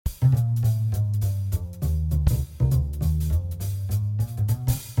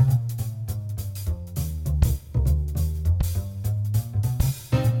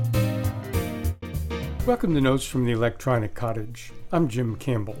Welcome to Notes from the Electronic Cottage. I'm Jim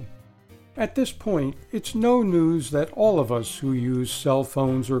Campbell. At this point, it's no news that all of us who use cell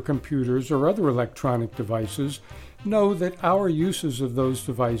phones or computers or other electronic devices know that our uses of those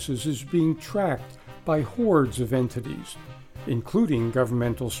devices is being tracked by hordes of entities, including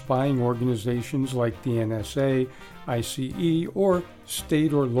governmental spying organizations like the NSA, ICE, or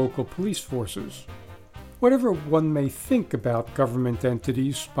state or local police forces. Whatever one may think about government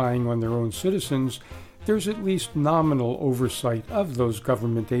entities spying on their own citizens, there's at least nominal oversight of those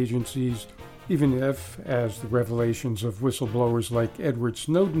government agencies, even if, as the revelations of whistleblowers like Edward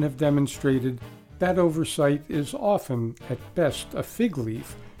Snowden have demonstrated, that oversight is often, at best, a fig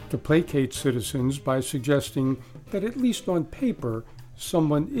leaf to placate citizens by suggesting that at least on paper,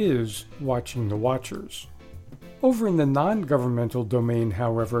 someone is watching the watchers. Over in the non-governmental domain,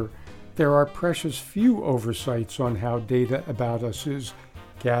 however, there are precious few oversights on how data about us is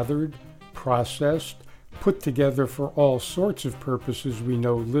gathered, processed, put together for all sorts of purposes we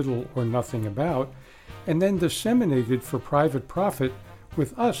know little or nothing about, and then disseminated for private profit,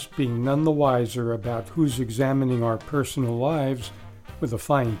 with us being none the wiser about who's examining our personal lives with a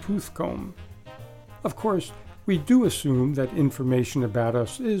fine-tooth comb. Of course, we do assume that information about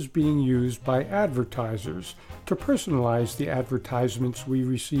us is being used by advertisers to personalize the advertisements we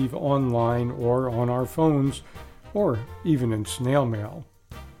receive online or on our phones, or even in snail mail.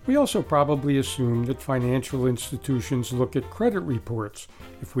 We also probably assume that financial institutions look at credit reports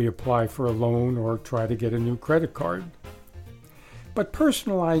if we apply for a loan or try to get a new credit card. But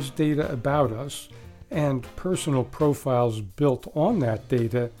personalized data about us and personal profiles built on that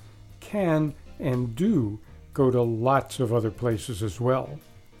data can and do go to lots of other places as well.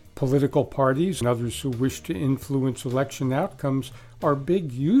 Political parties and others who wish to influence election outcomes are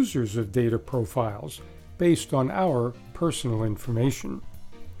big users of data profiles based on our personal information.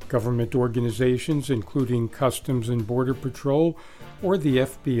 Government organizations, including Customs and Border Patrol, or the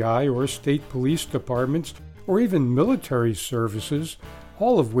FBI or state police departments, or even military services,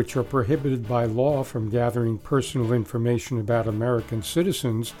 all of which are prohibited by law from gathering personal information about American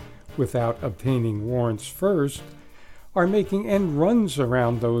citizens without obtaining warrants first, are making end runs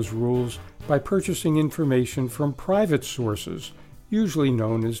around those rules by purchasing information from private sources, usually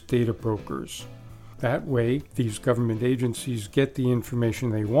known as data brokers. That way, these government agencies get the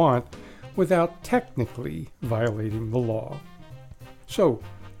information they want without technically violating the law. So,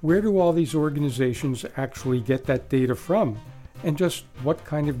 where do all these organizations actually get that data from? And just what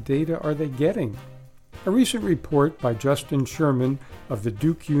kind of data are they getting? A recent report by Justin Sherman of the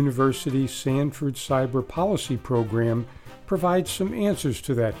Duke University Sanford Cyber Policy Program provides some answers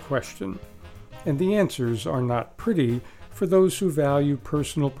to that question. And the answers are not pretty for those who value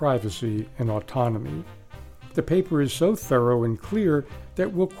personal privacy and autonomy. The paper is so thorough and clear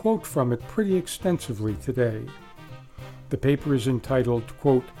that we'll quote from it pretty extensively today. The paper is entitled,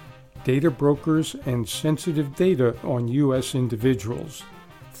 quote, "Data Brokers and Sensitive Data on U.S. Individuals,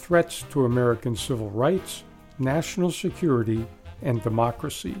 Threats to American Civil Rights, National Security, and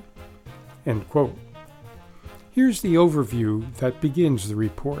Democracy," end quote. Here's the overview that begins the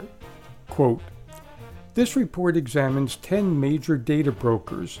report. Quote, "This report examines 10 major data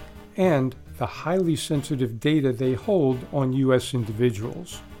brokers and the highly sensitive data they hold on U.S.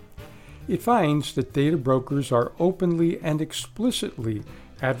 individuals. It finds that data brokers are openly and explicitly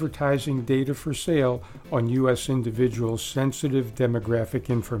advertising data for sale on U.S. individuals' sensitive demographic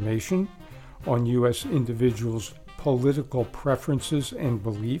information, on U.S. individuals' political preferences and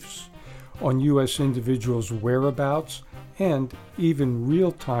beliefs, on U.S. individuals' whereabouts, and even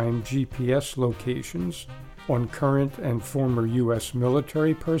real-time GPS locations, on current and former U.S.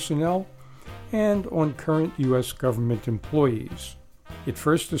 military personnel, and on current U.S. government employees. It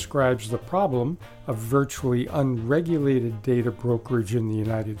first describes the problem of virtually unregulated data brokerage in the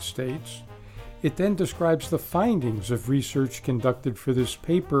United States. It then describes the findings of research conducted for this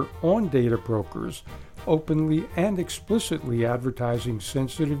paper on data brokers, openly and explicitly advertising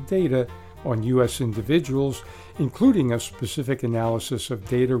sensitive data on U.S. individuals, including a specific analysis of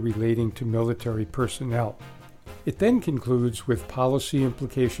data relating to military personnel. It then concludes with policy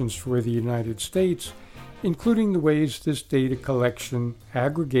implications for the United States, including the ways this data collection,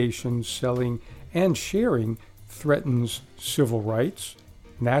 aggregation, selling, and sharing threatens civil rights,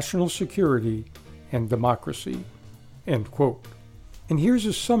 national security, and democracy." End quote. And here's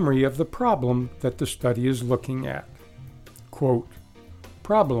a summary of the problem that the study is looking at. Quote,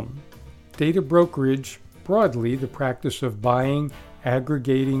 "Problem: data brokerage, broadly the practice of buying,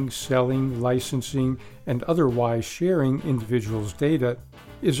 aggregating, selling, licensing, and otherwise sharing individuals' data,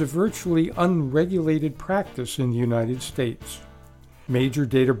 is a virtually unregulated practice in the United States. Major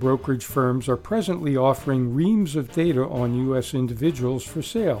data brokerage firms are presently offering reams of data on U.S. individuals for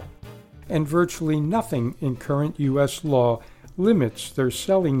sale, and virtually nothing in current U.S. law limits their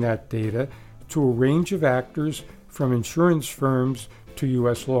selling that data to a range of actors from insurance firms to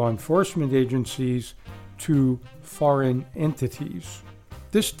U.S. law enforcement agencies to foreign entities.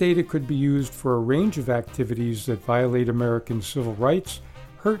 This data could be used for a range of activities that violate American civil rights,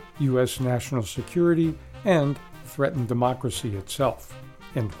 hurt U.S. national security, and threaten democracy itself."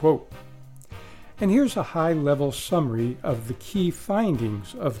 End quote. And here's a high-level summary of the key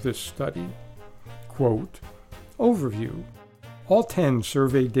findings of this study. Quote, "Overview. All 10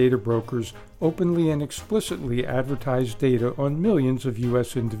 surveyed data brokers openly and explicitly advertise data on millions of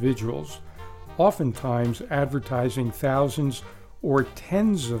U.S. individuals, oftentimes advertising thousands or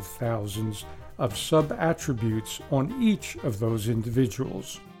tens of thousands of sub-attributes on each of those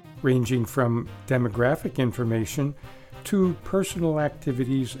individuals, ranging from demographic information to personal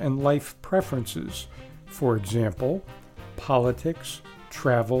activities and life preferences, for example, politics,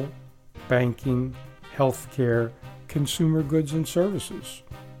 travel, banking, healthcare, consumer goods and services.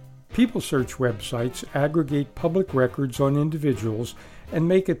 People search websites aggregate public records on individuals and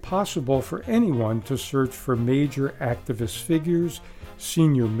make it possible for anyone to search for major activist figures,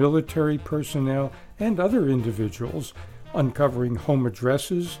 senior military personnel, and other individuals, uncovering home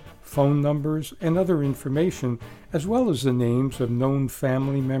addresses, phone numbers, and other information, as well as the names of known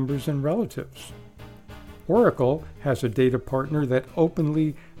family members and relatives. Oracle has a data partner that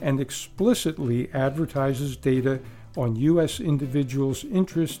openly and explicitly advertises data on U.S. individuals'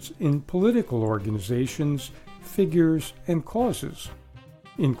 interests in political organizations, figures, and causes,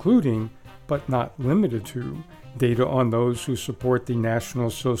 including, but not limited to, data on those who support the National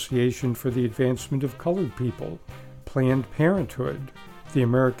Association for the Advancement of Colored People, Planned Parenthood, the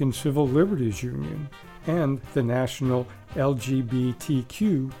American Civil Liberties Union, and the National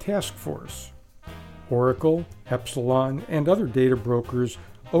LGBTQ Task Force. Oracle, Epsilon, and other data brokers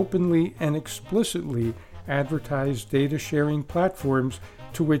openly and explicitly advertise data sharing platforms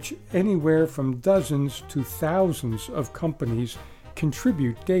to which anywhere from dozens to thousands of companies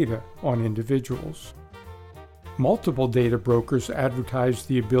contribute data on individuals. Multiple data brokers advertise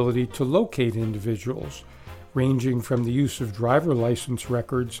the ability to locate individuals, ranging from the use of driver license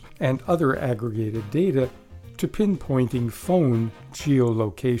records and other aggregated data to pinpointing phone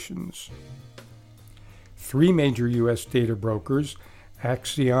geolocations. 3 major U.S. data brokers,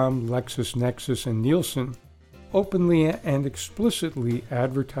 Acxiom, LexisNexis, and Nielsen, openly and explicitly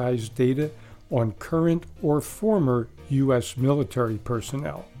advertise data on current or former U.S. military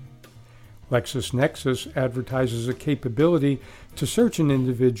personnel. LexisNexis advertises a capability to search an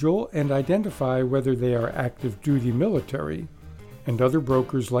individual and identify whether they are active duty military, and other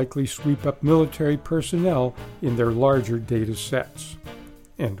brokers likely sweep up military personnel in their larger data sets."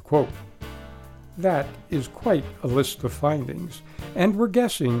 End quote. That is quite a list of findings, and we're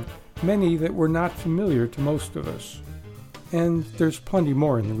guessing many that were not familiar to most of us. And there's plenty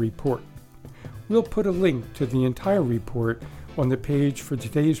more in the report. We'll put a link to the entire report on the page for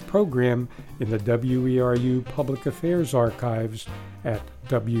today's program in the WERU Public Affairs Archives at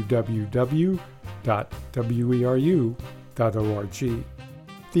www.weru.org.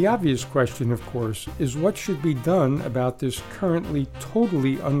 The obvious question, of course, is what should be done about this currently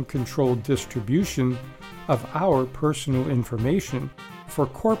totally uncontrolled distribution of our personal information for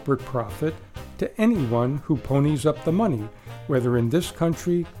corporate profit to anyone who ponies up the money, whether in this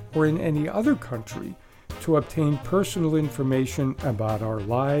country or in any other country, to obtain personal information about our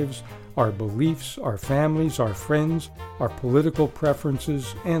lives, our beliefs, our families, our friends, our political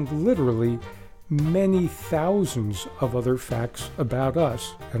preferences, and literally many thousands of other facts about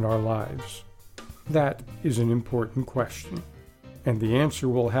us and our lives. That is an important question, and the answer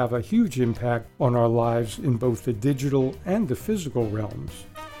will have a huge impact on our lives in both the digital and the physical realms.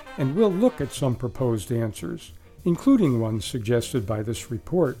 And we'll look at some proposed answers, including ones suggested by this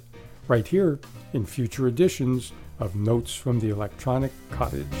report, right here in future editions of Notes from the Electronic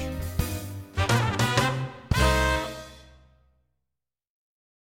Cottage.